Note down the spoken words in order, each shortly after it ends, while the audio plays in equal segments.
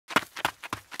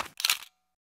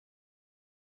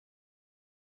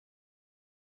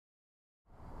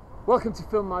Welcome to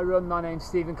Film My Run. My name's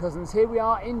Stephen Cousins. Here we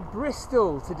are in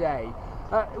Bristol today.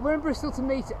 We're in Bristol to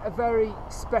meet a very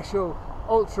special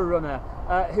ultra runner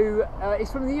who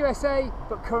is from the USA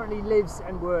but currently lives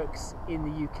and works in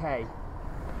the UK.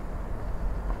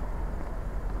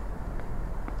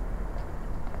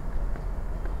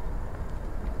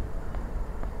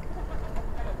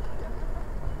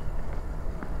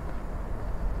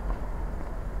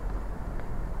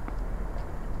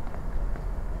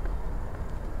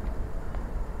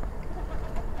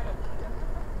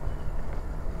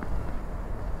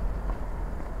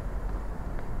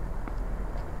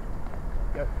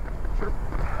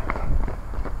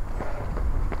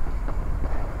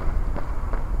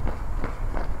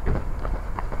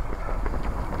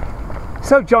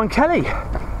 So, John Kelly,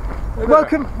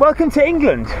 welcome to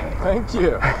England. Thank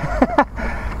you.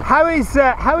 How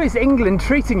is England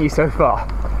treating you so far?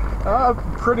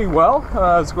 Pretty well,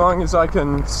 as long as I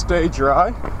can stay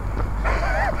dry.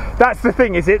 That's the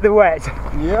thing, is it? The wet?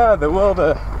 Yeah,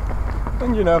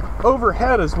 and you know,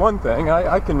 overhead is one thing.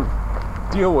 I can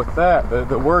deal with that.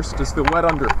 The worst is the wet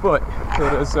underfoot.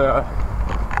 It is,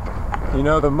 you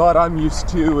know, the mud I'm used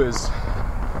to is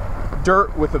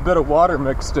dirt with a bit of water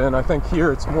mixed in. I think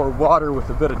here it's more water with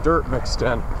a bit of dirt mixed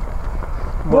in.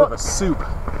 More of a soup.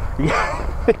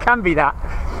 Yeah, it can be that.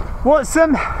 What's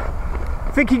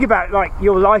thinking about like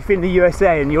your life in the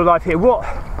USA and your life here, what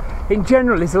in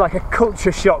general is like a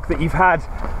culture shock that you've had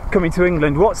coming to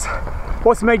England?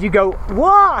 What's made you go,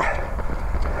 what?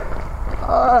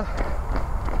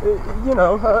 You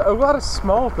know, a lot of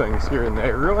small things here and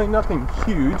there. Really nothing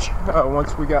huge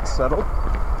once we got settled.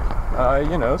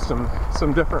 You know,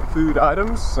 some different food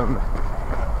items, some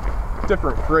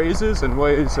different phrases and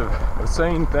ways of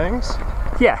saying things.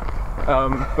 Yeah.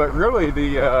 But really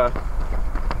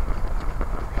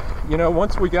you know,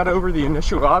 once we got over the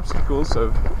initial obstacles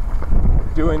of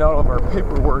doing all of our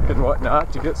paperwork and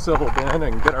whatnot to get settled in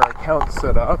and get our accounts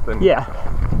set up and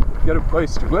get a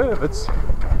place to live, it's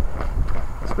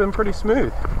been pretty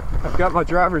smooth. I've got my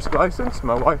driver's license.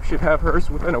 My wife should have hers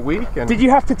within a week. And did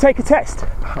you have to take a test?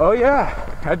 Oh yeah,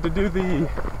 had to do the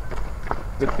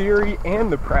theory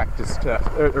and the practice test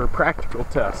or practical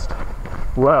test.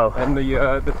 Whoa. And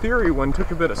the theory one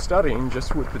took a bit of studying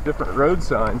just with the different road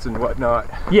signs and whatnot.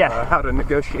 Yeah. How to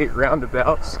negotiate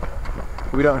roundabouts.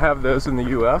 We don't have those in the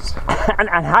U.S. and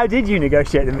how did you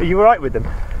negotiate them? Are you all right with them?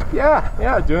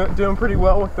 Yeah, doing pretty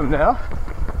well with them now.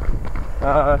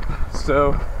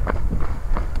 So,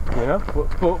 you know,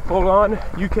 full on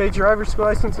UK driver's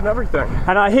license and everything.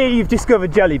 And I hear you've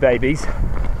discovered jelly babies.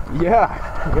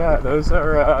 Yeah, those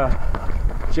are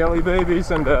jelly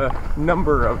babies and a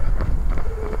number of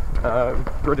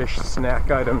British snack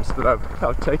items that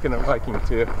I've taken a liking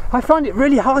to. I find it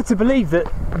really hard to believe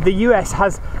that the US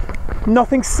has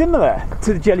nothing similar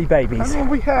to the jelly babies. I mean,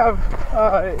 we have,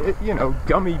 you know,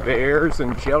 gummy bears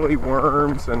and jelly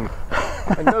worms and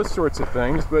those sorts of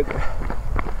things, but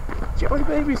jelly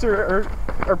babies are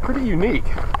pretty unique.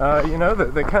 You know,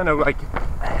 they kind of like,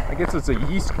 I guess it's a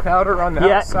yeast powder on the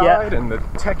outside, and the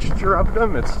texture of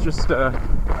them, it's just a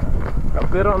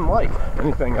bit unlike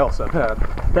anything else I've had.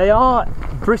 They are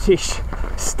British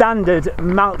standard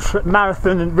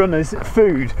marathon runners'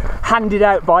 food, handed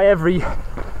out by every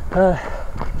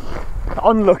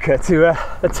onlooker to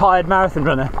a tired marathon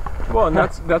runner. Well, and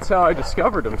that's how I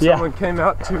discovered them. Someone came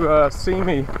out to see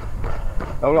me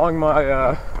along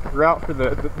my route for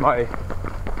my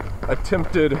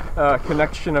attempted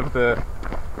connection of the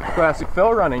classic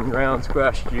fell running rounds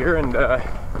last year, and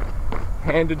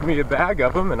handed me a bag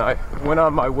of them, and I went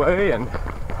on my way and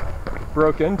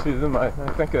broke into them, I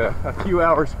think a few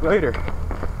hours later.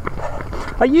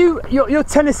 Are you're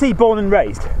Tennessee born and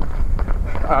raised?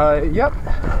 Yep.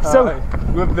 So I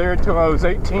lived there until I was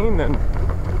 18 and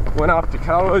went off to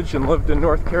college and lived in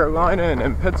North Carolina and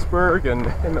in Pittsburgh and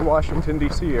in the Washington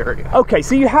DC area. Okay,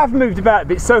 so you have moved about a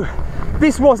bit. So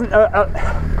this wasn't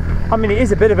I mean, it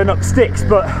is a bit of an up sticks,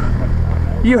 but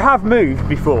you have moved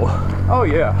before. Oh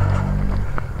yeah.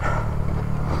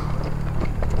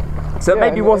 So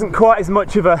maybe it wasn't quite as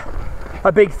much of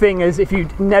a big thing as if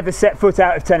you'd never set foot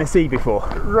out of Tennessee before.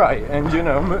 Right, and you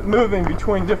know, moving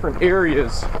between different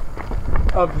areas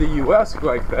of the US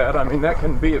like that, I mean, that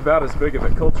can be about as big of a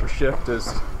culture shift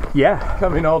as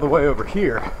coming all the way over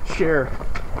here. Share,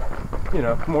 you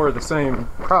know, more of the same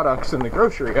products in the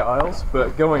grocery aisles,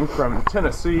 but going from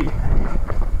Tennessee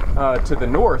to the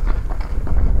north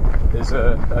is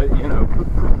a you know,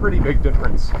 pretty big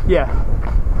difference. Yeah.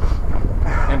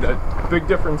 And a big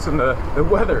difference in the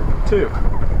weather too.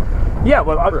 Yeah,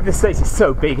 well, the States is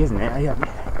so big, isn't it?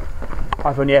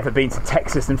 I've only ever been to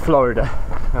Texas and Florida.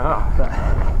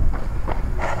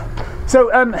 So,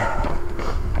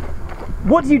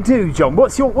 what do you do, John?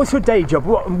 What's your day job?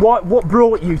 What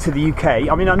brought you to the UK?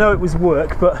 I mean, I know it was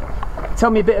work, but tell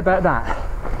me a bit about that.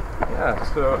 Yeah,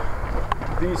 so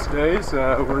these days,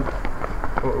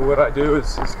 what I do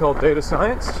is called data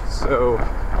science. So,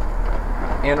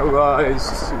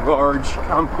 analyze large,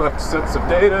 complex sets of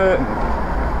data and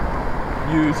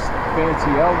use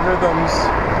fancy algorithms,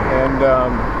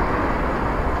 and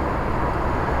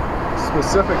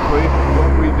specifically,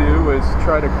 what we do is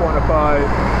try to quantify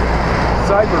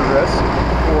cyber risk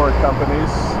for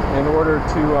companies in order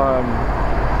to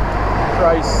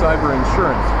price cyber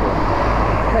insurance for them.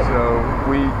 Okay. So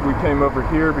we came over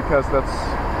here because that's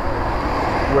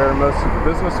where most of the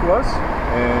business was,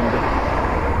 and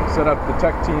set up the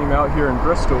tech team out here in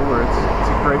Bristol, where it's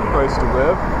a great place to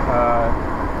live.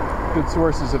 Good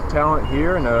sources of talent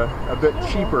here, and a bit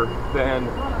cheaper than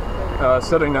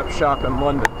setting up shop in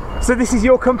London. So this is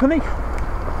your company?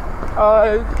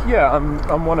 Yeah,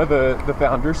 I'm one of the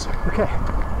founders. Okay.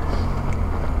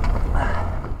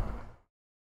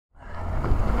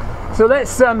 So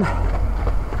let's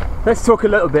talk a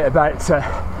little bit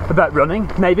about running,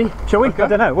 maybe, shall we? Okay. I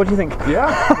don't know. What do you think?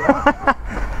 Yeah.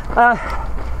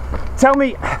 Tell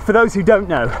me, for those who don't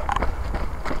know,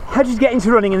 how did you get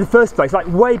into running in the first place? Like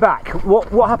way back,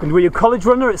 what happened? Were you a college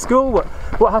runner at school?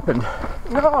 What happened?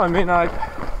 No, I mean, I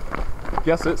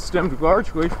guess it stemmed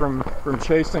largely from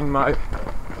chasing my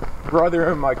brother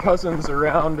and my cousins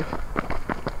around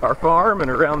our farm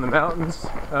and around the mountains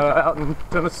out in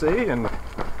Tennessee, and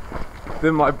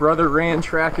then my brother ran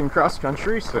track and cross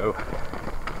country, so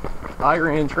I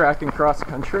ran track and cross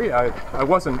country. I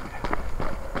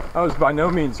was by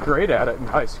no means great at it in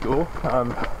high school.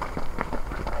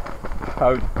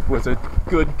 I was a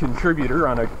good contributor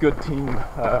on a good team,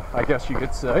 I guess you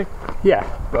could say. Yeah.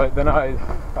 But then I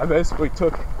basically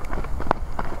took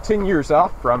 10 years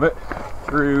off from it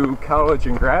through college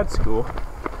and grad school,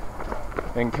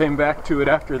 and came back to it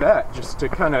after that, just to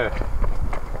kind of,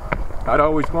 I'd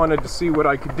always wanted to see what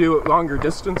I could do at longer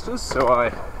distances, so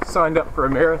I signed up for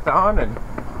a marathon, and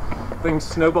things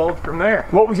snowballed from there.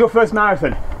 What was your first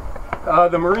marathon?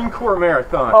 The Marine Corps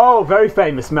marathon. Oh, very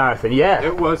famous marathon, yeah.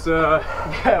 It was,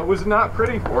 it was not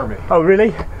pretty for me. Oh,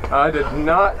 really? I did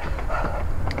not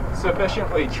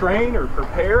sufficiently train or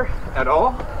prepare at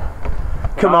all.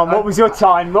 Come on, what was your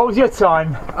time? What was your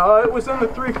time? It was in the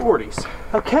 3:40s.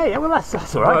 Okay, well that's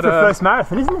all right for the first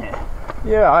marathon, isn't it?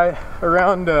 Yeah,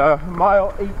 around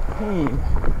mile 18.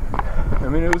 I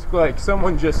mean, it was like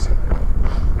someone just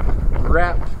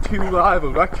wrapped 2 live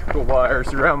electrical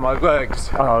wires around my legs.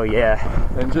 Oh yeah.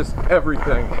 And just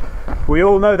everything. We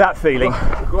all know that feeling.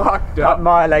 Locked up. At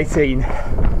mile 18.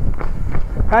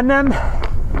 And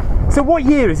so what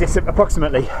year is this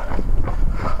approximately?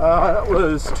 That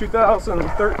was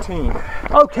 2013.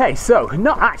 Okay, so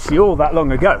not actually all that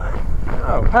long ago.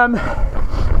 No.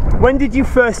 When did you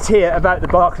first hear about the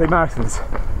Barkley marathons?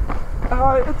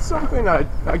 It's something I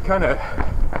kind of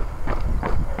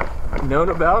known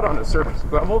about on a surface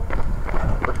level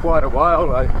for quite a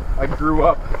while. I grew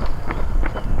up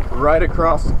right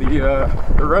across the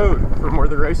road from where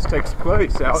the race takes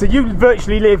place. So you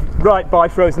virtually live right by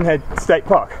Frozen Head State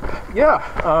Park? Yeah,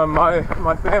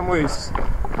 my family's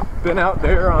been out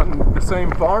there on the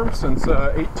same farm since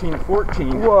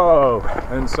 1814. Whoa!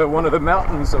 And so one of the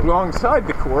mountains alongside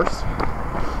the course,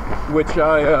 which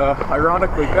I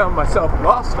ironically found myself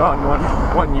lost on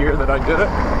one year that I did it,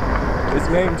 is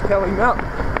named Kelly Mountain.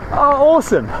 Oh,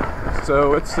 awesome!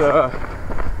 So it's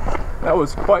that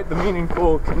was quite the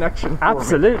meaningful connection for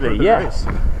Absolutely, me for the yes.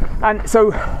 race. And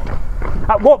so,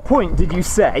 at what point did you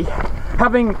say,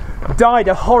 having died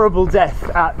a horrible death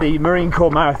at the Marine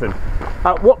Corps Marathon,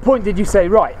 at what point did you say,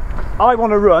 right, I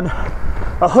want to run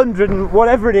 100 and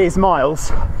whatever it is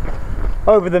miles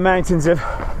over the mountains of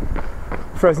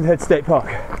Frozen Head State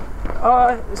Park?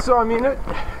 So I mean, it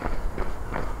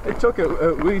took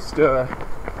at least a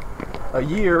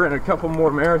year and a couple more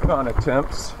marathon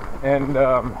attempts, and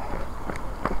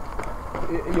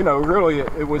you know, really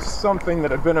it was something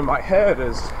that had been in my head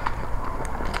as,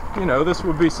 you know, this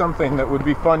would be something that would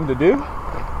be fun to do.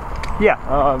 Yeah.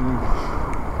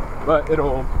 But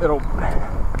it'll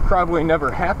probably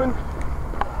never happen.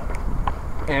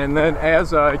 And then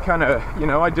as I kind of, you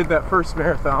know, I did that first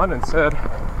marathon and said,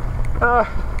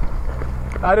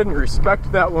 I didn't respect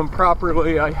that one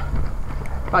properly.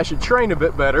 I should train a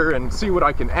bit better and see what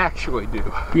I can actually do.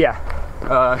 Yeah.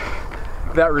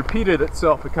 That repeated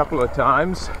itself a couple of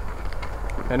times,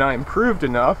 and I improved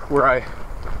enough where I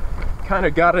kind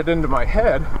of got it into my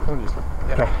head.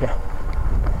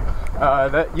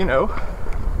 That, you know,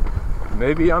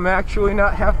 maybe I'm actually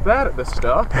not half bad at this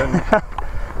stuff, and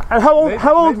And how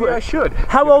old I should.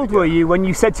 How old were you when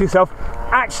you said to yourself,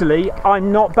 actually,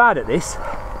 I'm not bad at this?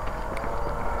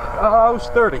 I was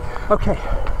 30. Okay.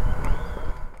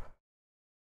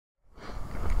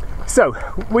 So,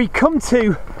 we come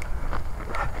to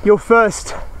your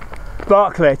first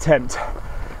Barkley attempt,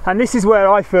 and this is where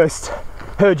I first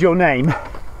heard your name,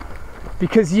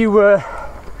 because you were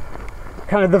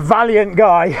kind of the valiant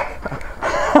guy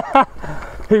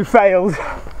who failed.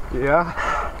 Yeah.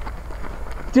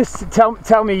 Just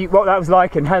tell me what that was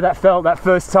like and how that felt that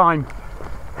first time.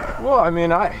 Well, I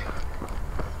mean, I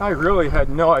really had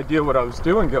no idea what I was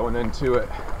doing going into it.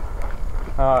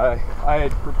 I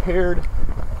had prepared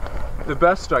the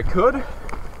best I could,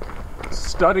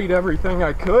 studied everything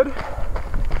I could,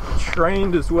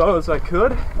 trained as well as I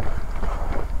could,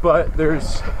 but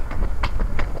there's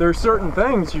certain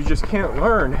things you just can't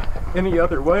learn any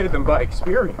other way than by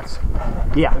experience.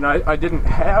 Yeah. And I didn't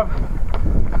have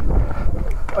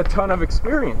a ton of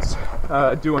experience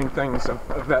doing things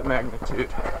of that magnitude.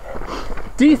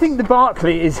 Do you think the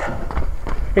Barkley is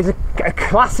a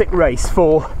classic race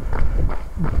for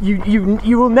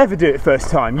you will never do it first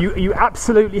time? You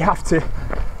absolutely have to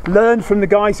learn from the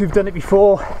guys who've done it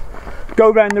before, go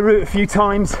around the route a few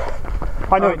times.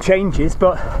 I know it changes,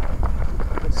 but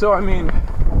so I mean,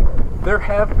 there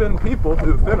have been people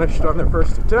who finished on their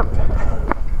first attempt.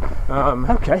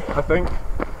 Okay. I think.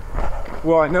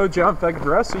 Well, I know John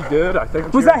Fegvaresi did. I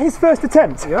think. Was that his first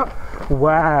attempt? Yep.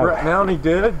 Wow. Brett Mowney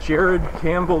did. Jared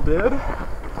Campbell did.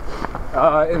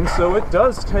 And so it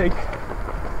does take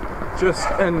just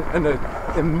an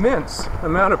immense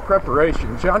amount of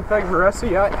preparation. John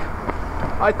Fegvaresi,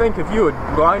 I think if you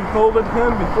had blindfolded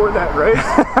him before that race,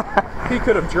 he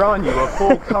could have drawn you a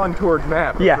full contoured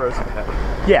map of Rosenhead.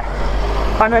 Yeah.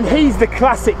 And then he's the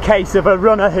classic case of a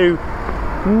runner who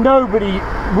nobody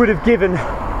would have given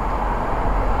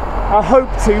a hope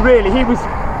to, really. He was,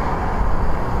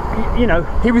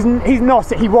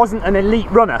 he wasn't an elite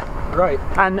runner. Right.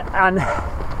 And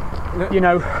you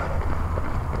know.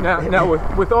 Now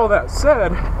with all that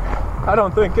said, I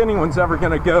don't think anyone's ever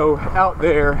going to go out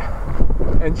there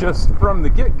and just from the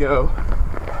get-go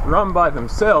run by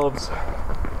themselves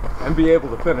and be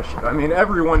able to finish it. I mean,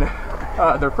 everyone,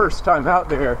 their first time out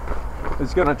there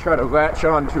is going to try to latch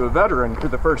on to a veteran for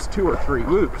the first 2 or 3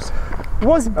 loops.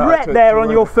 Was Brett there on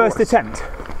your first attempt?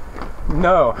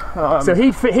 No. So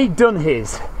he'd done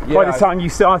his by the time you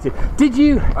started. Did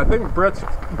you? I think Brett's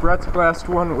last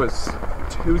one was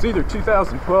either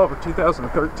 2012 or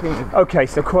 2013. Okay,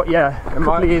 so quite a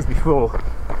couple of years before.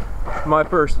 My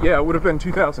first, it would have been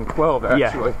 2012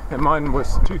 actually, and mine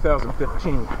was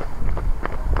 2015.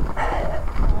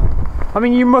 I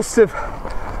mean, you must have,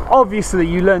 obviously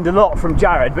you learned a lot from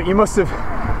Jared, but you must have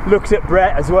looked at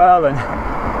Brett as well and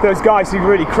those guys who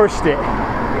really crushed it.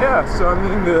 Yeah, so I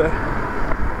mean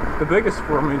the biggest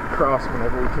for me to cross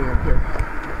whenever we came here.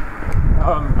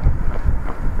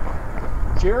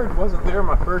 Jared wasn't there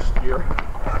my first year.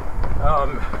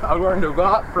 I learned a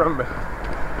lot from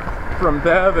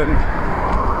Bev and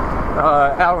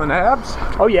Alan Abbs.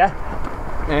 Oh yeah.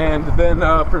 And then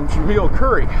from Jameel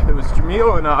Curry. It was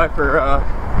Jameel and I for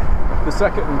the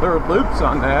second and third loops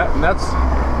on that, and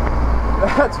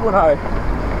that's when I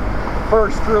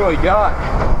first really got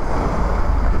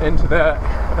into that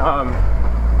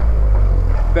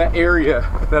that area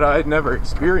that I had never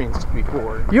experienced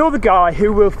before. You're the guy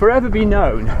who will forever be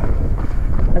known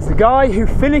as the guy who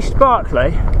finished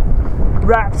Barkley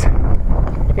wrapped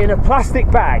in a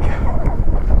plastic bag.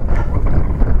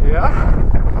 Yeah?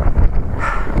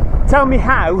 Tell me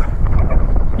how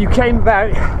you came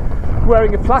about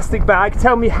wearing a plastic bag.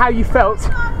 Tell me how you felt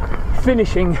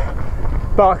finishing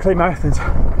Barkley marathons.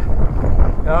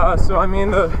 So I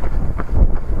mean, the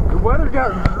weather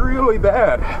got really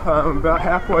bad about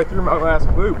halfway through my last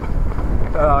loop.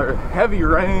 Heavy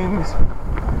rains,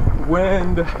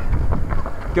 wind,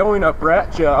 going up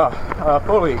Ratjaw,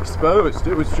 fully exposed.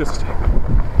 It was just,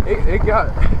 it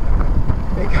got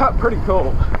pretty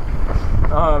cold.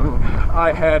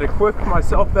 I had equipped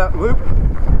myself that loop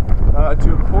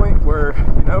to a point where,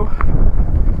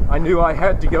 I knew I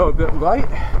had to go a bit light,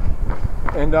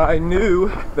 and I knew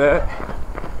that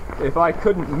if I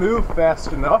couldn't move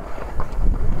fast enough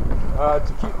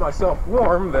to keep myself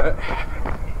warm, that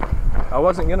I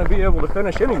wasn't going to be able to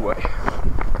finish anyway.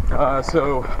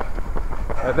 So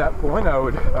at that point, I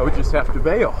would just have to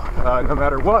bail, no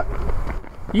matter what.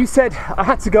 You said I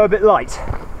had to go a bit light.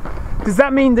 Does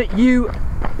that mean that you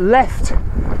left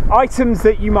items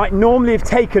that you might normally have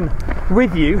taken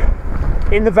with you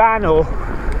in the van or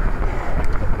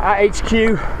at HQ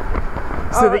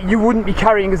so that you wouldn't be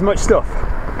carrying as much stuff?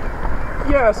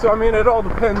 Yeah, so I mean, it all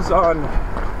depends on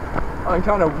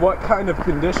kind of what kind of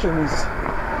conditions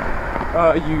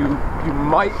you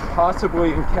might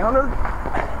possibly encounter,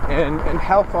 and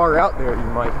how far out there you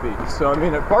might be. So I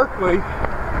mean, at Barkley,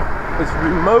 as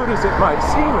remote as it might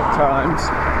seem at times,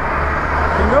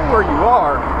 you know where you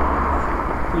are.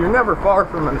 You're never far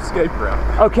from an escape route.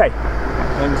 Okay.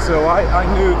 And so I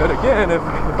knew that, again, if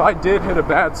I did hit a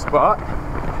bad spot,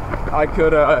 I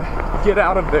could get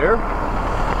out of there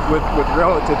with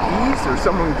relative ease, or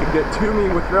someone could get to me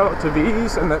with relative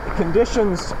ease, and that the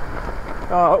conditions,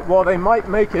 while they might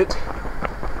make it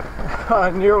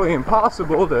nearly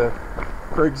impossible to,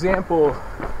 for example,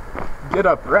 get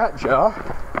up rat jaw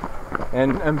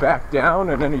and back down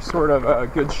in any sort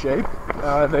of good shape,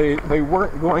 they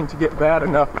weren't going to get bad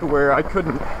enough to where I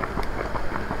couldn't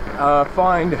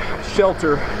find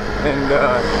shelter and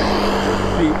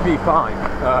be fine.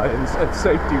 And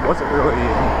safety wasn't really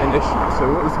an issue. So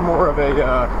it was more of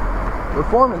a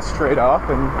performance trade-off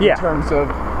in terms of,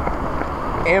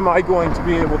 am I going to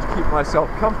be able to keep myself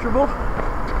comfortable?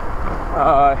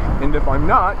 And if I'm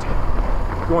not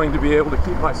going to be able to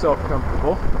keep myself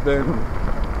comfortable, then,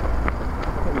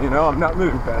 you know, I'm not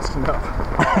moving fast enough.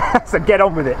 So get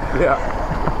on with it. Yeah.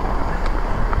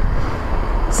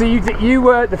 So you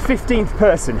were the 15th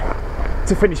person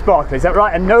to finish Barkley, is that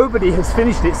right? And nobody has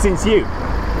finished it since you.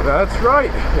 That's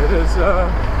right. It is.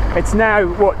 It's now,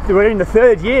 what, we're in the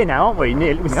 3rd year now, aren't we?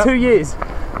 Nearly. It was 2 years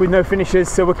with no finishers,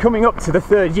 so we're coming up to the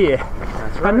 3rd year.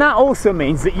 That's right. And that also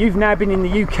means that you've now been in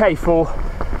the UK for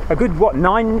a good, what,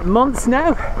 9 months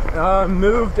now?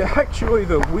 Moved actually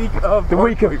the week of the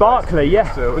week of Barkley, yeah.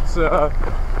 So it's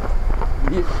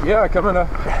coming up,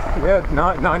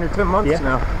 9 or 10 months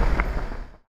now.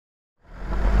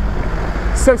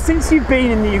 So since you've been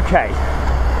in the UK,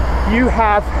 you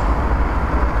have,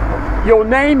 your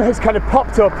name has kind of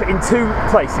popped up in 2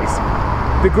 places.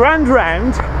 The Grand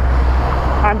Round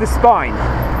and the Spine.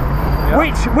 Yeah.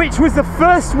 Which was the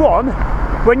first one,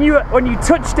 when you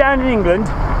touched down in England,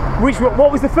 what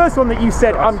was the first one that you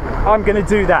said, I'm going to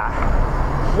do that?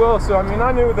 Well, so I mean,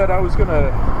 I knew that I was going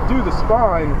to do the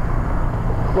Spine.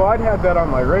 Well, I'd had that on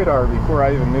my radar before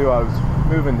I even knew I was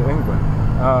moving to England.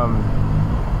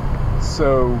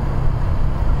 So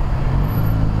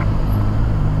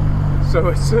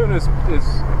as soon as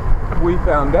we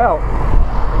found out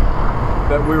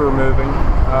that we were moving,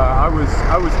 I was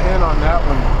in on that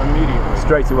one immediately.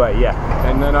 Straight away, yeah.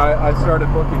 And then I started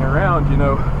looking around, you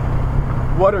know,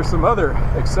 what are some other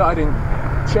exciting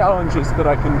challenges that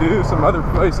I can do, some other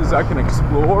places I can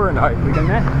explore, and we done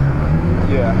there?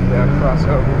 Yeah, cross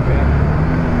over again.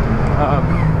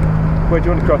 Where do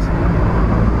you want to cross?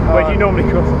 Where do you normally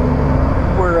cross?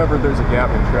 Wherever there's a gap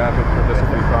in traffic, but this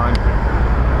will be fine.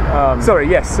 Sorry,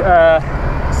 yes.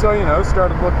 So, you know,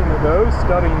 started looking at those,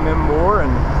 studying them more,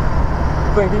 and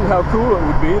thinking how cool it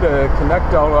would be to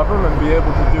connect all of them and be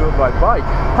able to do it by bike.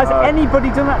 Has anybody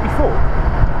done that before?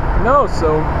 No,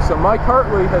 so Mike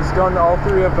Hartley has done all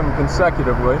 3 of them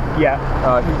consecutively. Yeah.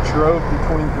 He drove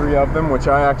between 3 of them, which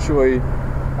I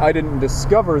didn't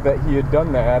discover that he had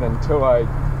done that until I,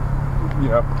 you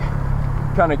know,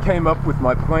 kind of came up with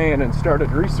my plan and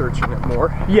started researching it more.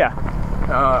 Yeah.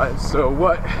 So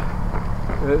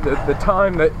the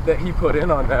time that he put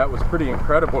in on that was pretty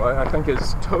incredible. I think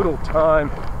his total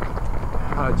time,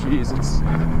 I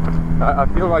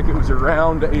feel like it was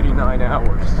around 89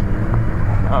 hours,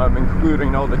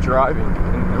 including all the driving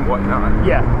and whatnot.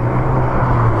 Yeah.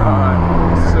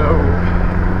 So,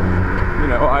 you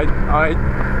know, I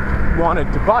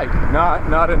wanted to bike,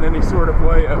 not in any sort of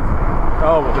way of,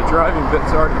 oh, well, the driving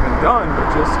bit's already been done,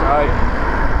 but just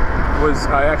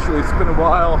I actually spent a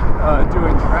while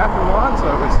doing triathlons.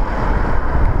 I was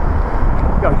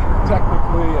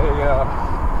technically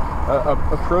a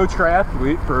pro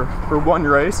triathlete for one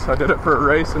race. I did it for a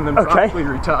race and then promptly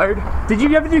retired. Did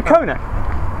you ever do Kona?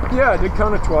 Yeah, I did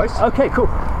Kona twice. Okay, cool.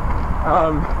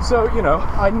 So, you know,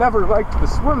 I never liked the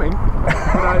swimming,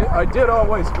 but I did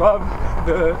always love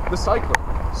the cycling.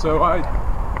 So I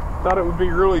thought it would be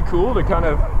really cool to kind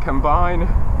of combine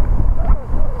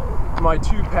my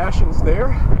 2 passions there,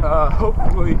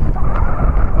 hopefully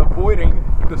avoiding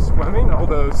the swimming,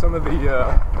 although some of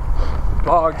the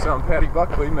bogs on Paddy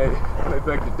Buckley may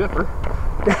beg to differ.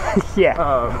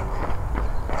 Yeah.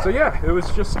 So yeah, it was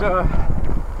just,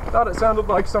 thought it sounded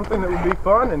like something that would be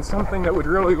fun and something that would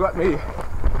really let me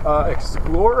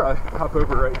explore. I hop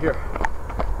over right here.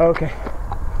 Okay.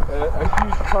 A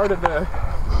huge part of the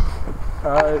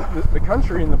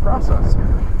country in the process.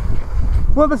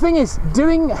 Well, the thing is,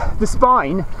 doing the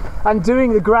Spine and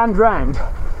doing the Grand Round,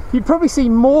 you'd probably see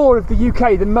more of the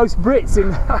UK than most Brits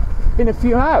in a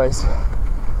few hours.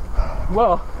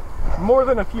 Well, more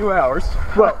than a few hours.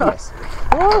 Well, yes.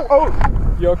 Oh,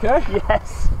 you okay?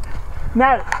 Yes.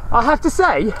 Now, I have to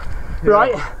say,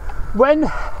 right, when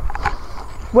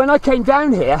I came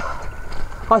down here,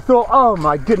 I thought, oh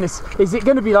my goodness, is it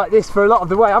going to be like this for a lot of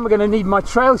the way? I'm going to need my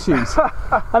trail shoes.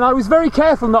 And I was very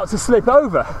careful not to slip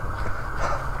over.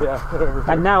 Yeah, get over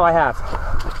here. And now I have.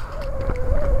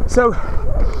 So,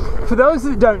 for those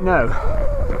that don't know,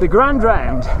 the Grand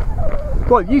Round,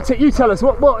 well, you tell us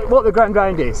what the Grand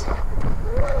Round is.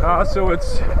 So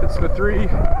it's the three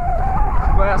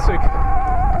classic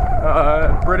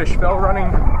British fell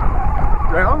running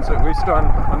rounds, at least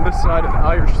on this side of the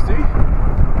Irish Sea.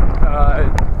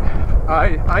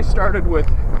 I started with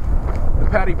the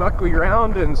Paddy Buckley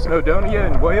round in Snowdonia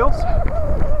in Wales.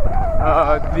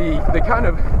 The kind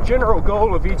of general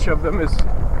goal of each of them is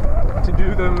to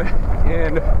do them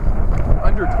in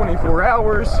under 24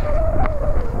 hours.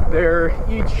 They're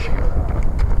each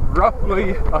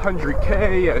roughly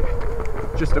 100k,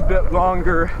 just a bit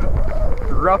longer,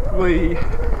 roughly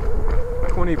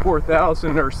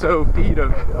 24,000 or so feet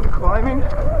of climbing.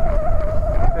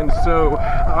 And so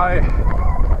I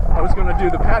was going to do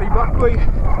the Paddy Buckley,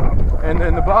 and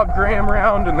then the Bob Graham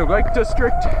round in the Lake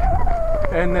District,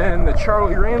 and then the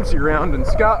Charlie Ramsey round in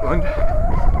Scotland,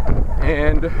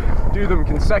 and do them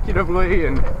consecutively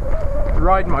and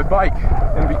ride my bike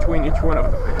in between each one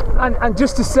of them. And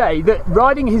just to say that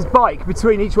riding his bike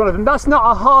between each one of them, that's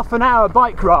not a half an hour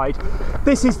bike ride.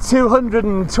 This is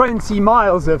 220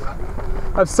 miles of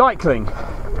cycling.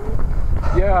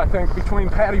 Yeah, I think between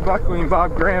Paddy Buckley and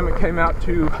Bob Graham it came out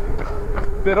to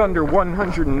a bit under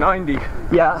 190.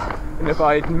 Yeah. And if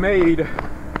I had made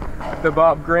the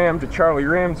Bob Graham to Charlie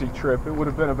Ramsey trip, it would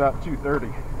have been about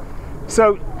 230.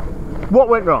 So, what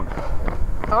went wrong?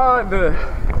 The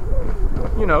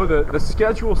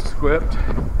schedule slipped.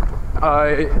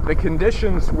 The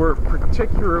conditions were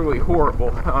particularly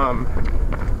horrible.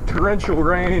 Torrential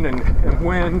rain and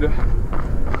wind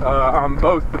on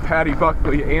both the Paddy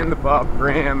Buckley and the Bob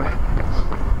Graham.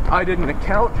 I didn't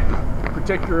account,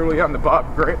 particularly on the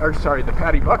the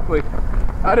Paddy Buckley,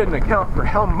 I didn't account for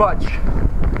how much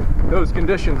those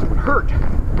conditions would hurt.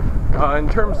 In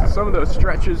terms of some of those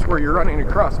stretches where you're running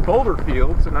across boulder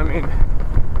fields, and I mean,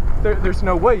 there's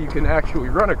no way you can actually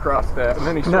run across that in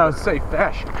any sort of safe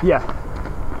fashion. Yeah.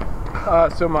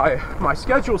 So my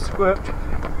schedule slipped.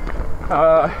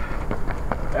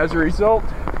 As a result,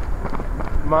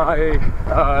 my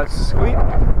sleep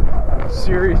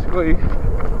seriously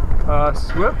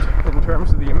slipped in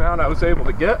terms of the amount I was able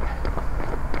to get,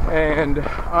 and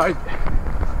I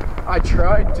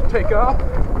tried to take off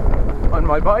on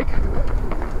my bike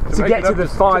to get to the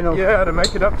final. To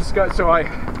make it up to Scott. So I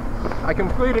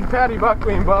completed Paddy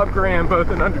Buckley and Bob Graham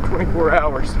both in under 24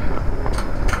 hours,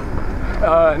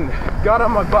 and got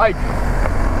on my bike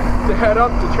to head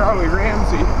up to Charlie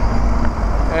Ramsey.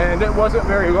 And it wasn't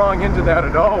very long into that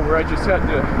at all where I just had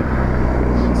to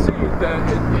concede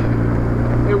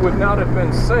that it would not have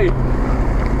been safe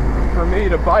for me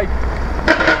to bike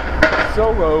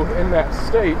solo in that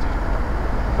state.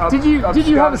 Did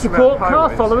you have a support car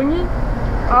following you?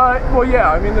 Well,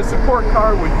 yeah. I mean, the support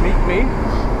car would meet me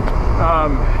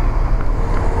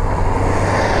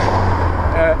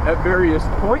at various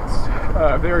points,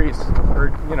 at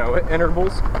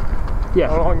intervals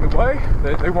along the way.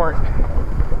 They weren't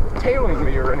tailing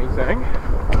me or anything,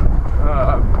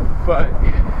 but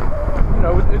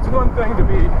it's one thing to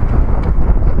be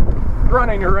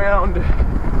running around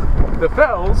the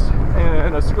fells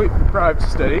in a sleep-deprived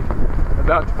state,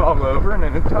 about to fall over, and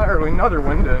an entirely another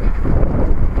one to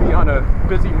be on a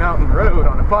busy mountain road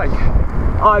on a bike.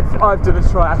 I've done a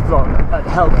triathlon at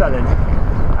Helvellyn,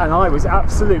 and I was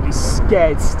absolutely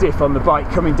scared stiff on the bike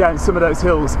coming down some of those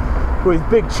hills with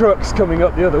big trucks coming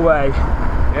up the other way.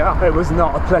 Yeah. It was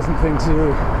not a pleasant thing to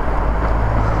do.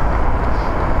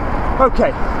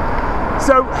 Okay,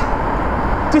 so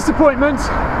disappointment,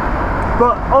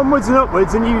 but onwards and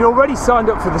upwards, and you'd already signed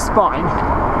up for the Spine.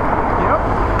 Yep.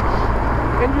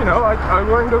 And I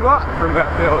learned a lot from that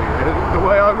failure. The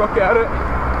way I look at it,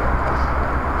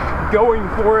 going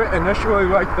for it initially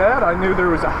like that, I knew there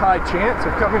was a high chance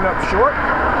of coming up short,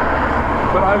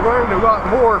 but I learned a lot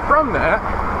more from that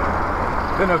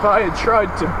than if I had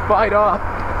tried to bite off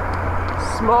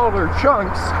smaller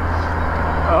chunks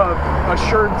of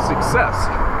assured success.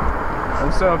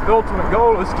 And so if the ultimate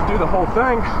goal is to do the whole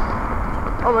thing,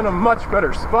 I'm in a much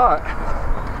better spot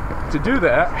to do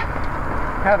that,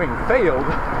 having failed,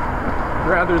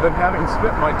 rather than having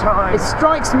spent my time. It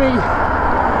strikes me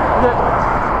that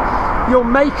your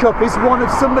makeup is one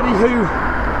of somebody who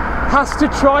has to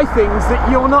try things that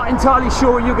you're not entirely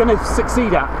sure you're going to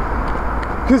succeed at,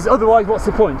 because otherwise what's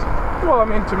the point? Well, I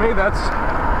mean, to me, that's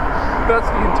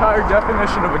the entire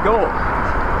definition of a goal.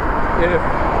 If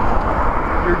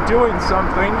you're doing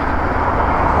something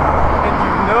and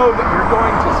you know that you're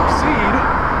going to succeed,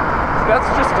 that's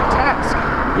just a task.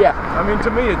 Yeah. I mean, to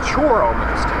me, a chore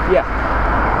almost. Yeah.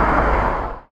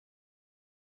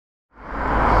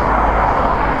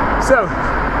 So,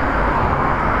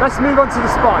 let's move on to the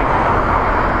spine.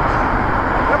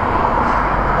 Yep.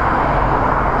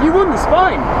 You won the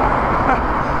spine.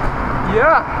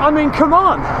 Yeah. I mean, come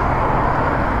on.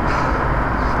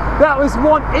 That was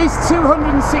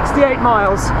 268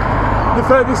 miles. The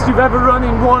furthest you've ever run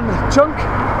in one chunk?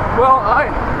 Well,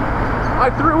 I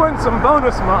threw in some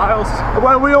bonus miles.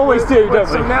 Well, we always do, don't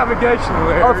we? Some navigation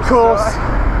layers. Of course. So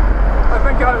I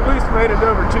think I at least made it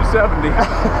over 270.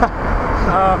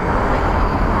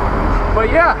 But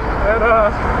yeah, it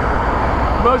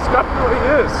most definitely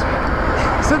is.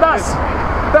 So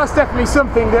that's definitely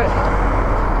something that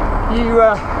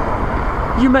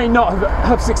you may not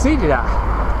have succeeded at.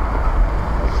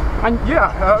 And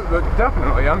yeah,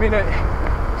 definitely. I mean,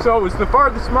 so it was the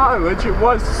farthest mileage. It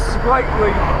was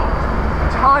slightly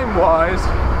time-wise.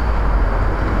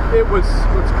 It was,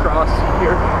 let's cross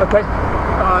here. Okay.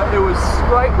 It was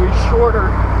slightly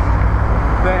shorter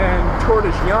than Tour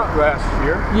de Géant last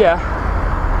year. Yeah.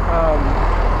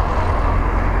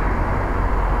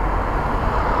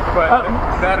 But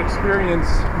that experience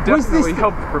definitely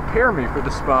helped prepare me for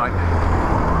the spine.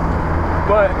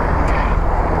 But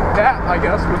that, I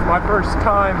guess, was my first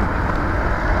time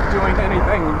doing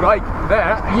anything like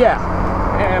that. Yeah.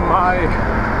 And my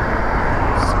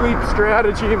sleep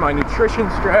strategy, my nutrition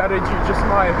strategy, just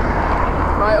my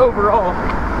overall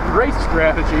race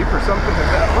strategy for something of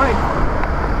that length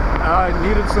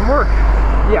needed some work.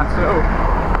 Yeah. So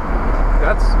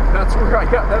that's where I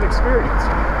got that experience.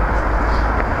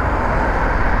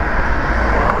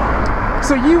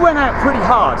 So you went out pretty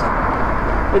hard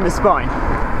in the spine.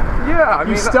 Yeah, I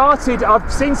mean, you started,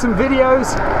 I've seen some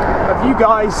videos of you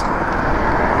guys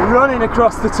running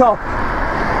across the top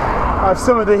of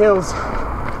some of the hills.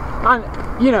 And,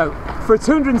 you know, for a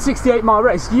 268 mile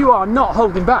race, you are not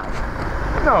holding back.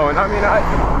 No, and I mean,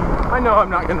 I know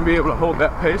I'm not going to be able to hold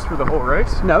that pace for the whole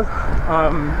race. No.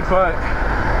 But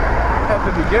at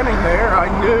the beginning there, I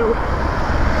knew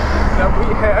that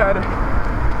we had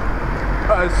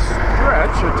a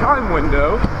stretch, a time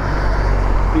window,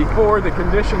 before the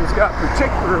conditions got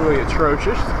particularly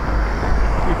atrocious,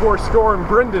 before Storm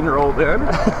Brendan rolled in.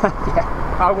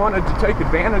 Yeah. I wanted to take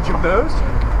advantage of those.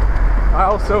 I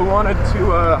also wanted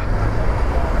to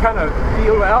kind of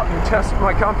feel out and test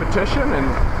my competition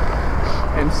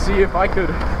and see if I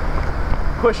could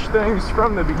push things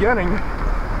from the beginning,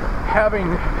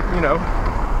 having, you know,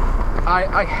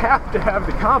 I have to have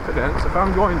the confidence, if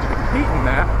I'm going to compete in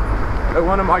that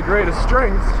one of my greatest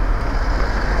strengths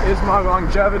is my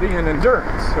longevity and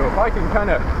endurance. So if I can kind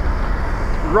of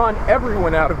run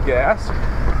everyone out of gas,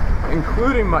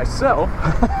 including myself,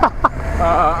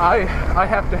 I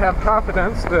have to have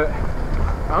confidence that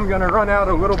I'm going to run out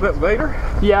a little bit later.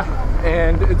 Yeah.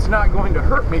 And it's not going to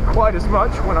hurt me quite as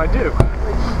much when I do.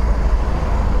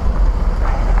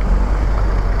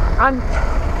 And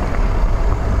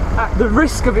the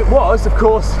risk of it was, of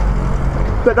course,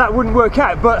 that wouldn't work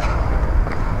out, but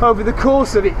over the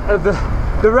course of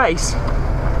the race,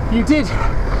 you did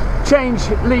change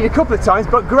lead a couple of times,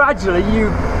 but gradually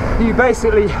you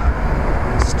basically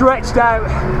stretched out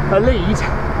a lead.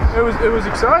 It was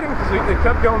exciting because it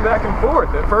kept going back and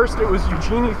forth. At first it was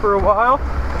Eugenie for a while,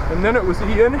 and then it was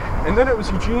Ian, and then it was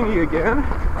Eugenie again,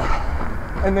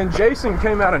 and then Jason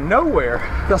came out of nowhere.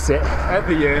 That's it. At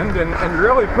the end, and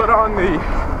really put on the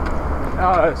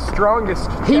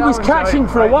strongest. He was catching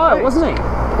for a while, wasn't he?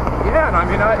 Yeah, and I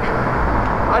mean,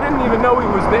 I didn't even know he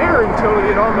was there until he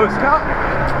had almost got me.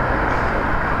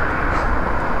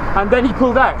 And then he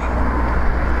pulled out.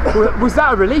 Was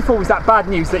that a relief or was that bad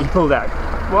news that he pulled out?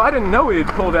 Well, I didn't know he had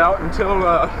pulled out until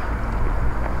I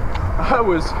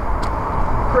was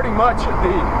pretty much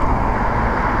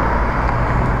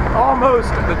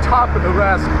almost at the top of the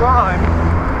last climb,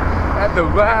 at the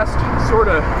last sort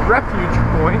of refuge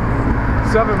point,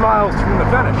 7 miles from the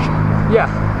finish. Yeah.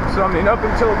 So I mean, up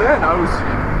until then,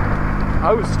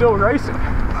 I was still racing,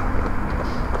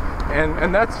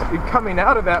 and that's coming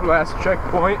out of that last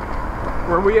checkpoint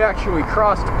where we actually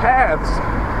crossed paths.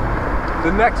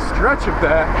 The next stretch of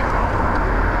that,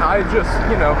 I just,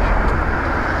 you know,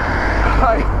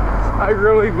 I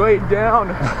really laid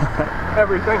down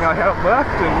everything I had left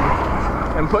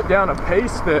and put down a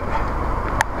pace that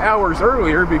hours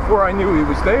earlier, before I knew he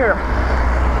was there,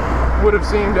 would have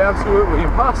seemed absolutely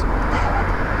impossible.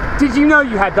 Did you know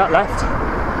you had that left?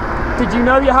 Did you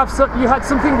know you had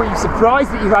something? Were you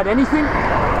surprised that you had anything?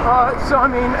 So I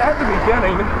mean, at the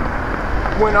beginning,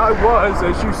 when I was,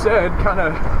 as you said, kind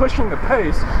of pushing the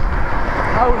pace,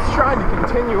 I was trying to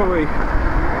continually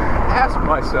ask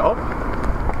myself,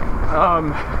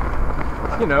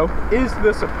 you know, is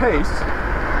this a pace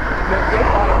that if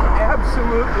I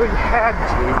absolutely had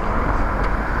to,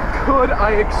 could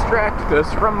I extract this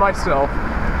from myself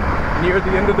near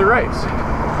the end of the race?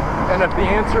 And if the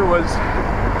answer was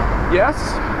yes,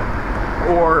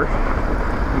 or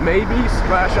maybe /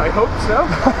 I hope so,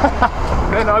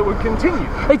 then I would continue.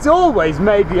 It's always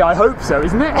maybe I hope so,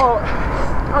 isn't it? Well,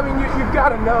 I mean, you've got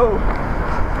to know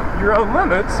your own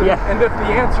limits, and if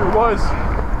the answer was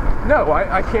no,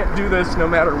 I can't do this no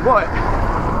matter what,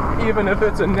 even if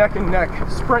it's a neck and neck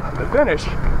sprint to the finish,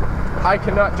 I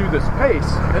cannot do this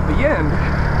pace at the end,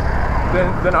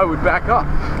 then I would back up.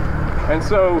 And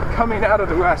so coming out of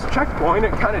the last checkpoint,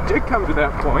 it kind of did come to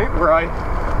that point where I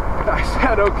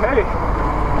said, okay,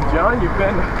 John, you've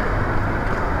been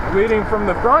leading from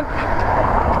the front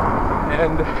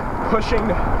and pushing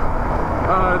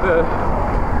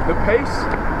the pace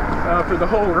for the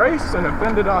whole race and have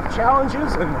fended off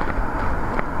challenges, and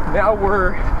now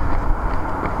we're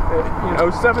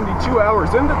 72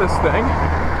 hours into this thing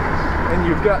and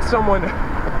you've got someone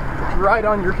right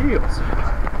on your heels.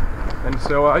 And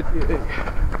so I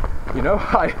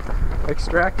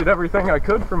extracted everything I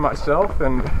could from myself,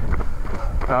 and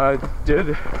I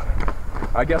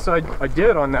guess I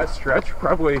did on that stretch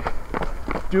probably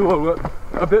do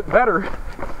a bit better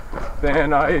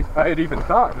than I had even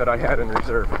thought that I had in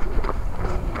reserve.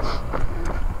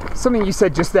 Something you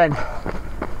said just then.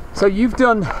 So you've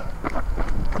done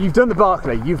the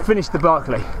Barkley, you've finished the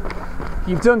Barkley,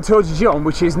 you've done Tour de Jon,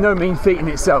 which is no mean feat in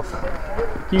itself.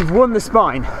 You've won the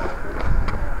Spine.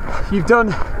 You've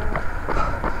done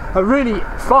a really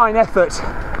fine effort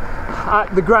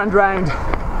at the Grand Round.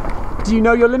 Do you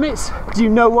know your limits? Do you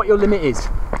know what your limit is?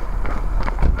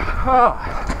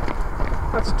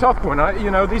 That's a tough one.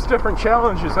 These different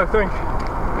challenges, I think,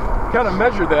 kind of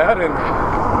measure that in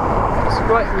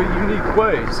slightly unique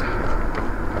ways.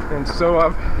 And so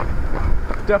I've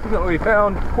definitely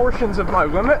found portions of my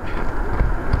limit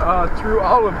through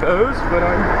all of those, but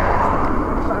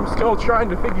I'm still trying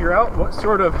to figure out what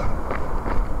sort of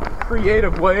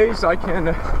creative ways I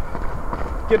can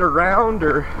get around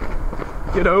or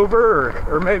get over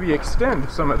or maybe extend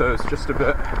some of those just a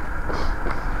bit.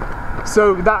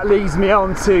 So that leads me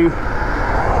on to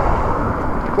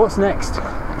what's next?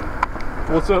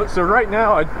 Well, so right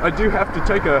now I do have to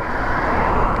take a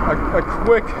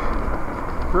quick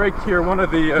break here. One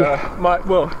of the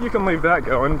well, you can leave that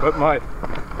going, but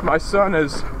my son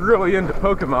is really into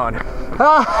Pokemon.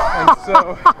 And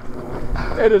so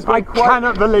it has been I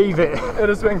cannot believe it. It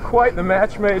has been quite the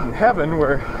match made in heaven,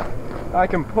 where I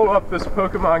can pull up this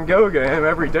Pokemon Go game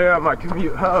every day on my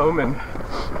commute home and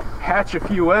hatch a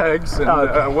few eggs and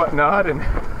whatnot, and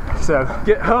so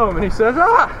get home and he says,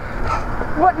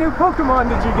 what new Pokemon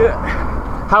did you get?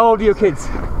 How old are your kids?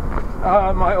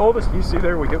 My oldest, you see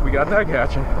there, we got an egg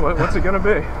hatching. What's it gonna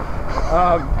be?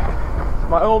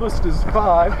 My oldest is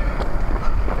 5,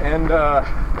 and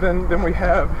then we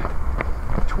have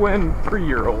twin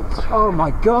 3-year-olds. Oh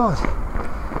my God!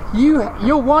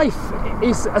 Your wife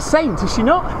is a saint, is she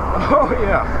not? Oh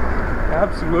yeah,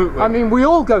 absolutely. I mean, we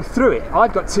all go through it.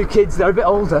 I've got 2 kids; they're a bit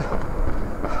older,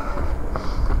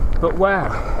 but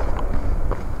wow.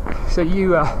 So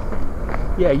you have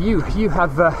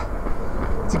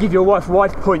to give your wife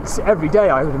points every day,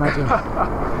 I would imagine.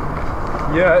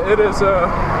 Yeah, it is.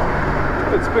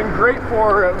 It's been great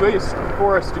at least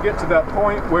for us to get to that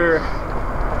point where,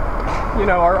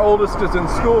 our oldest is in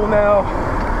school now,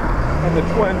 and the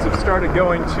twins have started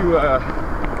going to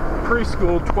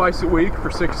preschool twice a week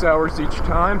for 6 hours each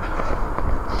time,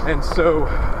 and so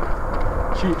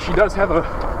she does have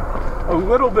a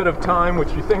little bit of time,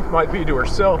 which you think might be to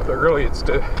herself, but really it's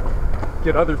to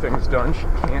get other things done. She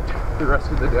can't the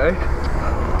rest of the day.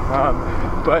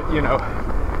 But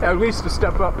at least a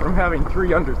step up from having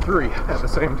 3 under 3 at the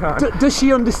same time. Does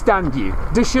she understand you?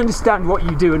 Does she understand what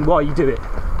you do and why you do it?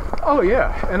 Oh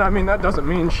yeah, and I mean that doesn't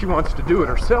mean she wants to do it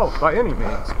herself by any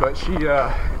means, but she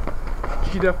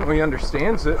definitely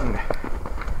understands it and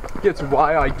gets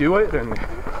why I do it and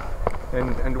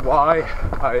why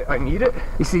I need it.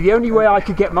 You see, the only way I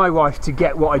could get my wife to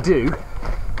get what I do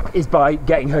is by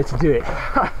getting her to do it,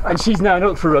 and she's now an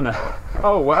ultra runner.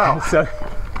 Oh wow! So,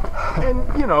 and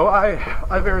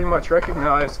I very much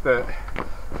recognize that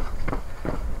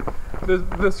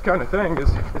this kind of thing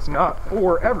is not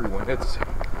for everyone. It's,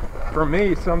 for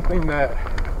me, something that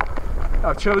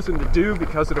I've chosen to do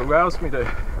because it allows me to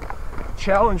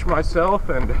challenge myself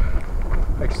and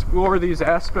explore these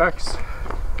aspects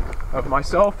of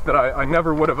myself that I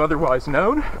never would have otherwise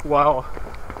known, while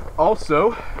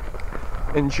also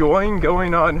enjoying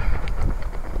going on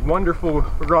wonderful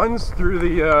runs through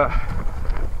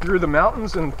the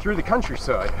mountains and through the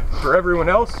countryside. For everyone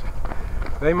else,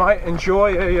 they might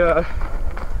enjoy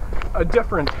a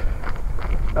different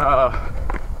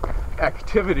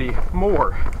activity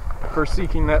more for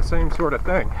seeking that same sort of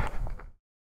thing.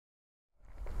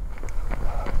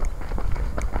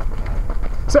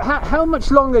 So how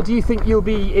much longer do you think you'll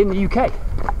be in the UK?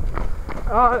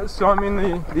 So I mean,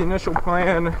 the initial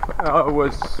plan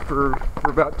was for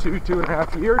about two and a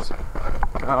half years.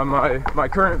 My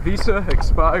current visa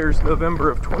expires November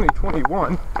of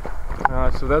 2021,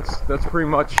 so that's pretty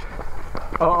much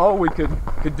all we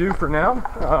could do for now.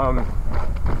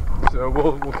 So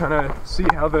we'll kind of see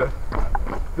how the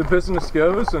business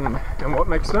goes and what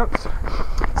makes sense.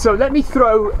 So let me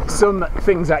throw some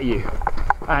things at you,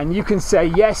 and you can say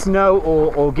yes, no,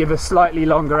 or give a slightly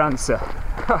longer answer.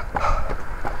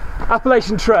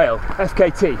 Appalachian Trail,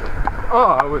 FKT.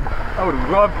 Oh, I would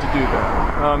love to do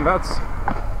that.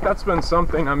 That's been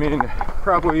something, I mean,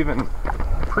 probably even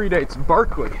predates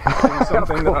Barkley. It's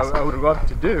something that I would love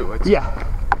to do.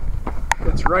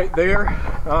 It's right there,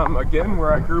 again,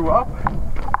 where I grew up.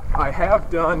 I have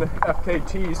done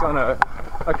FKTs on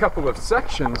a couple of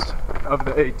sections of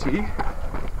the AT,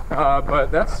 but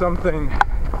that's something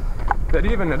that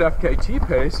even at FKT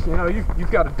pace, you know, you've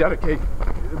got to dedicate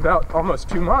about almost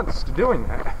 2 months to doing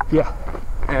that. Yeah.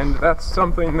 And that's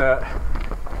something that,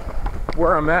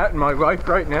 where I'm at in my life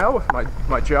right now with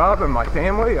my job and my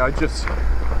family, I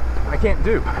can't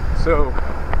do. So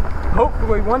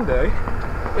hopefully one day,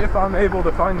 if I'm able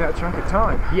to find that chunk of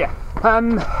time. Yeah.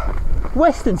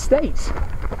 Western States.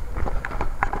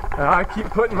 I keep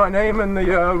putting my name in the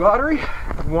lottery.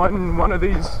 One of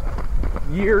these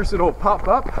years it'll pop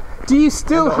up. Do you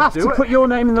still have to put your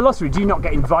name in the lottery? Do you not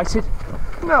get invited?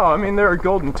 No, I mean, there are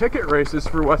golden ticket races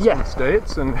for Western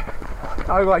States, and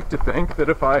I like to think that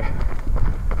if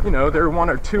there are one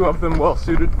or two of them well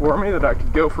suited for me, that I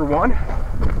could go for one.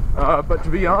 But to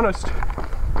be honest,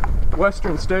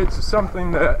 Western States is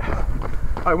something that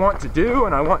I want to do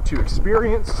and I want to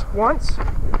experience once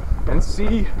and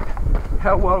see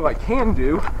how well I can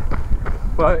do,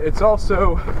 but it's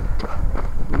also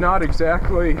not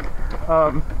exactly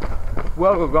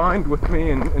well aligned with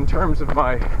me in terms of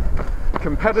my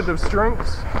competitive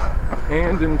strengths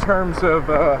and in terms of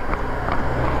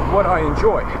what I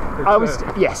enjoy.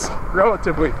 It's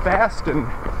relatively fast and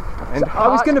so hot. I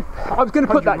was gonna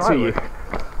put that to you.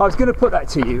 I was going to put that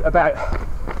to you about,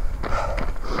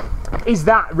 is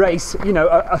that race, you know,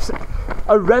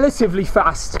 a relatively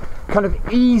fast, kind of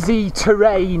easy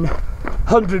terrain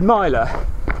 100 miler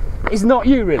is not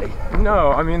you really?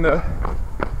 No, I mean, the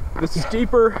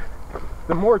steeper,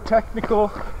 the more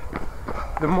technical,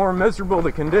 the more miserable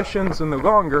the conditions and the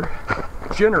longer,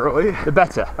 generally, the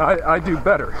better. I do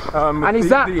better. And is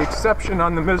the exception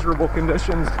on the miserable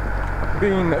conditions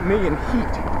being that me and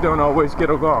heat don't always get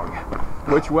along,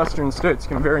 which Western States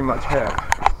can very much have.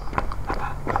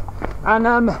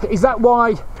 And is that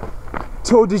why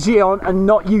Tour de Géant and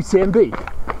not UTMB?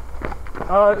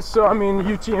 So I mean,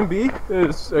 UTMB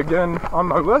is again on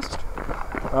my list,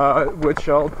 which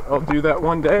I'll do that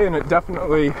one day, and it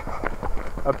definitely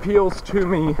appeals to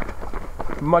me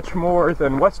much more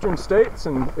than Western States,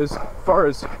 and as far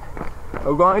as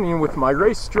aligning with my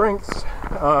race strengths,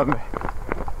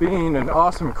 being an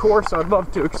awesome course I'd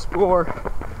love to explore.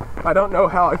 I don't know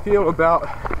how I feel about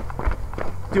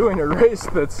doing a race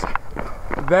that's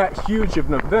that huge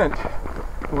of an event.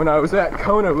 When I was at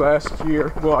Kona last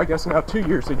year, well, I guess now 2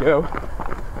 years ago,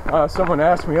 someone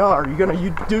asked me, "Oh, are you gonna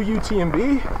do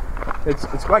UTMB?"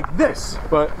 It's like this,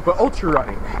 but ultra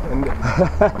running, and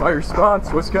my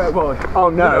response was kind of, well, oh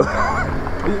no.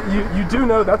 You do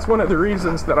know that's one of the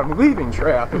reasons that I'm leaving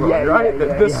triathlon, right?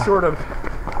 This sort of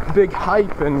big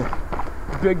hype and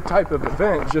big type of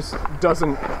event just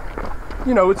doesn't,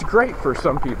 you know, it's great for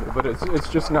some people, but it's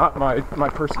just not my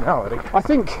personality. I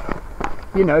think,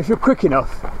 you know, if you're quick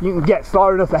enough, you can get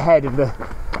far enough ahead of the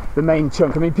main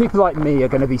chunk. I mean, people like me are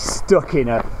going to be stuck in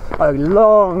a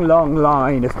long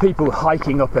line of people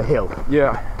hiking up a hill.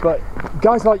 Yeah. But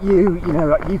guys like you know,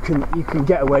 like you can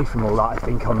get away from all that, I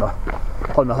think, on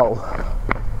the whole.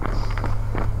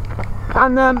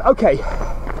 And okay,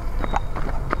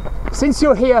 since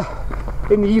you're here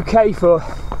in the UK for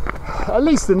at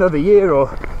least another year or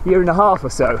year and a half or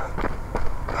so,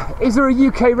 is there a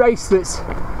UK race that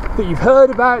you've heard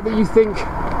about that you think,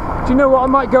 do you know what, I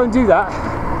might go and do that?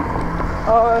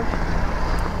 Yeah,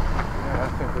 I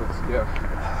think it's,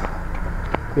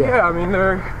 Yeah, I mean,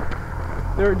 there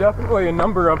are definitely a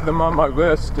number of them on my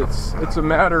list. It's a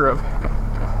matter of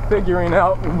figuring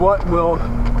out what will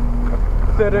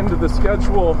fit into the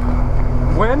schedule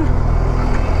when.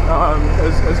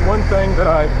 As one thing that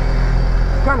I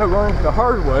kind of learned the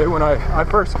hard way when I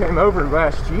first came over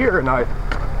last year, and I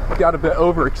got a bit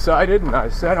overexcited, and I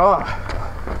said, oh,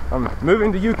 I'm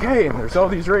moving to UK and there's all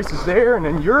these races there, and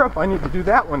in Europe I need to do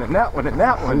that one and that one and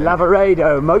that one.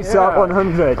 Lavaredo, Mozart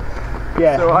 100.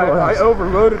 Yeah. So I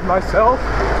overloaded myself.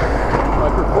 My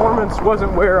performance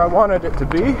wasn't where I wanted it to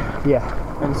be. Yeah.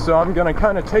 And so I'm going to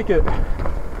kind of take it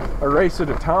a race at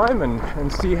a time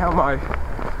and see how my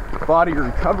body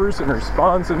recovers and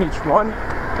responds in each one.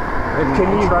 And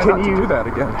try not to do that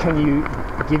again. Can you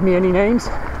give me any names?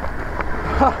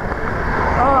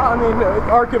 I mean,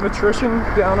 Arc of Attrition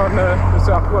down on the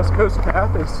Southwest Coast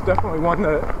Path is definitely one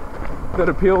that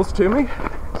appeals to me.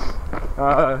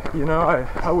 You know,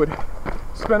 I would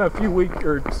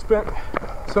spent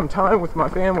some time with my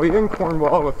family in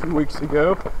Cornwall a few weeks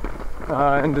ago,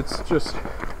 and it's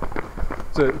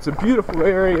a beautiful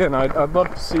area, and I'd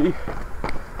love to see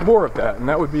more of that, and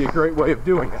that would be a great way of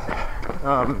doing it.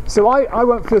 So I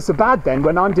won't feel so bad then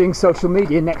when I'm doing social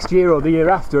media next year or the year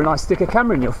after and I stick a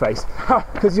camera in your face,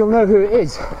 because you'll know who it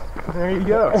is. There you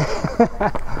go.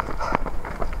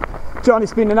 John,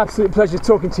 it's been an absolute pleasure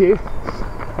talking to you.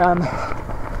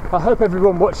 I hope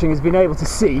everyone watching has been able to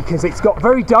see, because it's got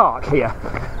very dark here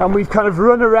and we've kind of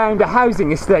run around a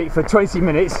housing estate for 20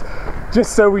 minutes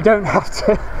just so we don't have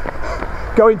to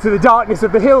go into the darkness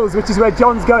of the hills, which is where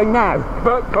John's going now.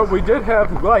 But we did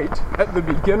have light at the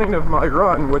beginning of my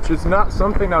run, which is not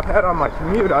something I've had on my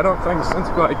commute, I don't think, since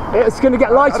like... It's going to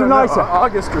get lighter and lighter.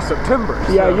 August or September.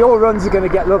 Yeah, so your runs are going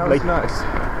to get lovely. That was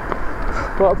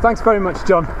nice. Well, thanks very much,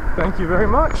 John. Thank you very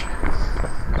much.